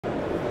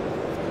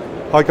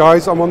Hi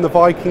guys, I'm on the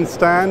Vikings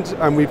stand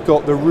and we've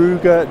got the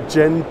RUGER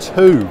Gen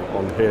 2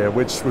 on here,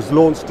 which was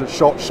launched at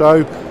SHOT Show.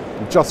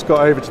 We just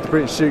got over to the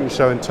British Shooting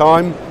Show in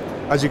time.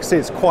 As you can see,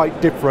 it's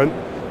quite different.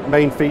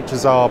 Main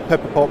features are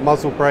pepper pot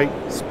muzzle brake,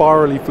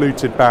 spirally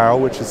fluted barrel,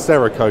 which is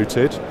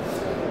Cerakoted,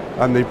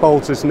 and the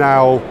bolt is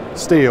now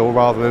steel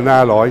rather than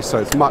alloy, so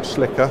it's much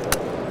slicker.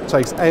 It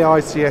takes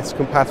AICS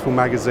compatible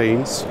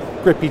magazines,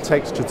 grippy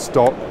textured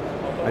stock,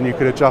 and you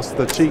can adjust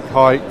the cheek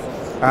height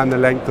and the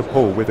length of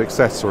pull with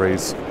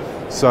accessories.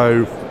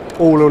 So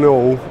all in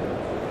all,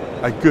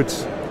 a good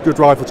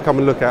rifle to come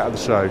and look at the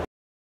show.